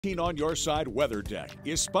On Your Side Weather Deck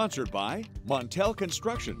is sponsored by Montel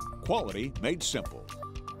Construction, quality made simple.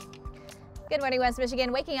 Good morning, West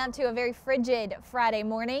Michigan. Waking up to a very frigid Friday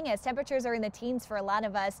morning as temperatures are in the teens for a lot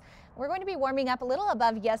of us. We're going to be warming up a little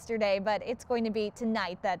above yesterday, but it's going to be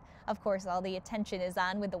tonight that, of course, all the attention is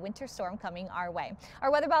on with the winter storm coming our way. Our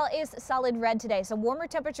weather ball is solid red today, so warmer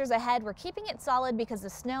temperatures ahead. We're keeping it solid because the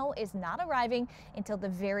snow is not arriving until the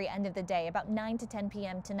very end of the day, about 9 to 10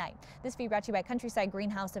 p.m. tonight. This feed brought to you by Countryside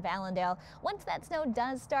Greenhouse of Allendale. Once that snow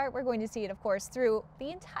does start, we're going to see it, of course, through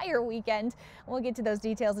the entire weekend. We'll get to those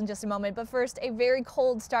details in just a moment, but first, a very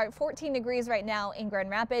cold start. 14 degrees right now in Grand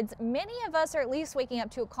Rapids. Many of us are at least waking up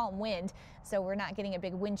to a calm wind, so we're not getting a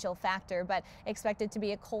big wind chill factor, but expected to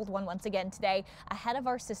be a cold one once again today ahead of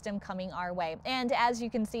our system coming our way. And as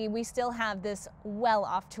you can see, we still have this well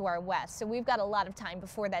off to our west, so we've got a lot of time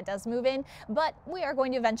before that does move in, but we are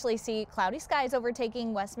going to eventually see cloudy skies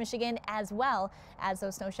overtaking West Michigan as well as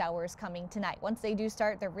those snow showers coming tonight. Once they do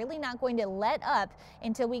start, they're really not going to let up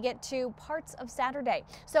until we get to parts of Saturday.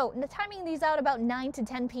 So timing these out about 9 to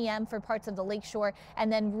 10 p.m. for parts of the lakeshore,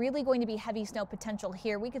 and then really going to be heavy snow potential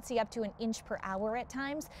here. We could see up to an inch per hour at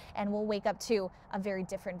times, and we'll wake up to a very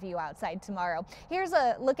different view outside tomorrow. Here's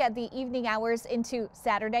a look at the evening hours into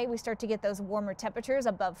Saturday. We start to get those warmer temperatures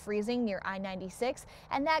above freezing near I-96,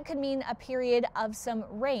 and that could mean a period of some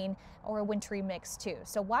rain or a wintry mix too.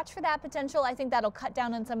 So watch for that potential. I think that'll cut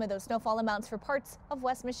down on some of those snowfall amounts for parts of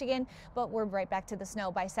West Michigan, but we're right back to the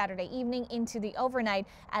snow by Saturday evening into the overnight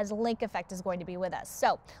as lake effect is going to be with us.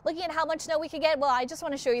 So looking at how much snow we could get, well, I just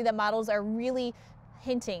want to show you that models are really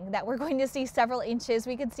hinting that we're going to see several inches.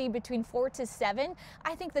 We could see between 4 to 7.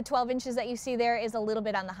 I think the 12 inches that you see there is a little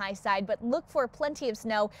bit on the high side, but look for plenty of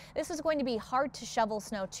snow. This is going to be hard to shovel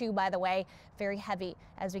snow too, by the way, very heavy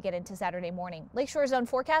as we get into Saturday morning. Lakeshore zone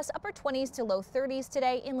forecast upper 20s to low 30s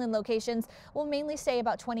today. Inland locations will mainly stay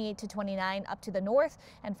about 28 to 29 up to the north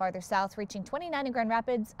and farther south, reaching 29 in Grand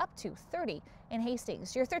Rapids up to 30 in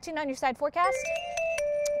Hastings. Your 13 on your side forecast.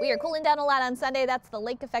 We are cooling down a lot on Sunday. That's the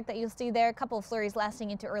lake effect that you'll see there. A couple of flurries lasting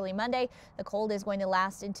into early Monday. The cold is going to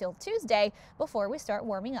last until Tuesday before we start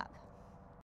warming up.